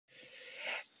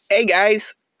Hey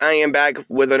guys, I am back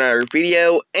with another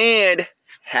video, and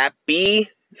happy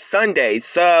Sunday.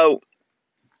 So,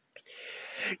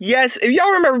 yes, if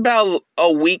y'all remember about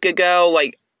a week ago,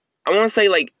 I want to say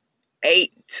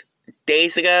 8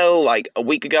 days ago, a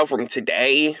week ago from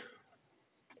today,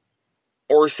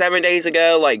 or 7 days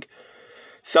ago,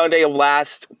 Sunday of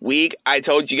last week, I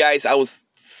told you guys I was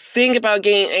thinking about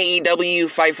getting AEW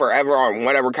Fight Forever on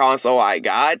whatever console I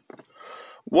got.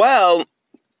 Well,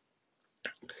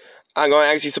 I'm going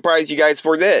to actually surprise you guys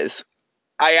for this.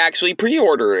 I actually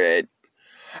pre-ordered it.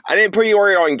 I didn't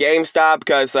pre-order it on GameStop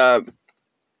because,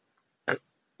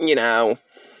 didn't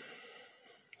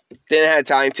have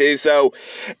time to. So,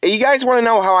 if you guys want to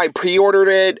know how I pre-ordered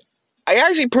it, I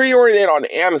actually pre-ordered it on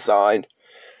Amazon.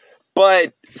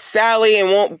 But, sadly, it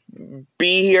won't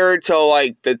be here till,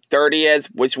 the 30th,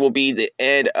 which will be the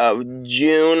end of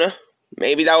June.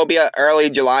 Maybe that will be an early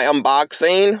July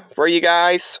unboxing for you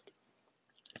guys.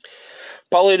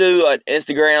 Probably do an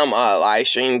Instagram live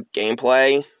stream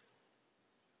gameplay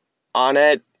on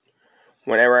it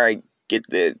whenever I get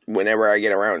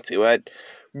around to it.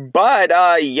 But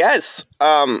yes,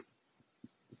 I'm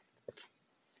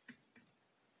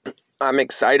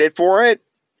excited for it.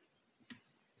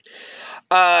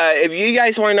 If you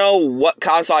guys want to know what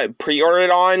console I pre-ordered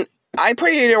it on, I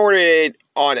pre-ordered it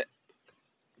on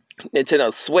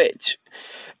Nintendo Switch.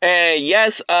 And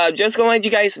yes, just gonna let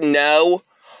you guys know,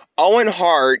 Owen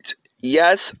Hart,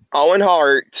 yes, Owen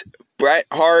Hart, Bret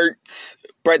the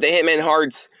Hitman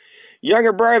Hart's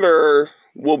younger brother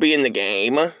will be in the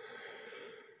game.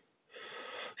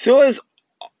 So is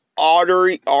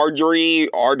Audrey, I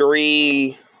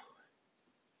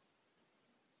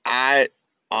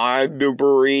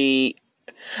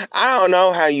don't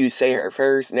know how you say her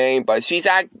first name, but she's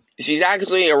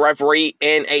actually a referee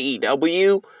in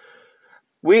AEW.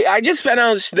 I just found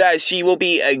out that she will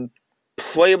be a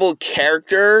playable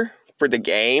character for the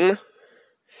game,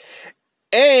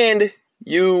 and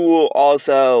you will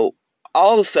also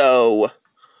unlock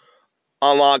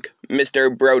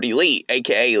Mr. Brody Lee,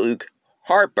 aka Luke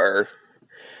Harper.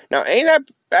 Now, ain't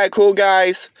that cool,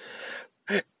 guys?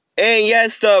 And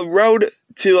yes, the road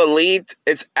to Elite,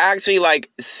 it's actually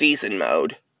season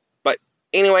mode. But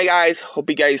anyway, guys, hope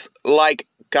you guys like,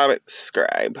 comment,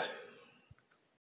 subscribe.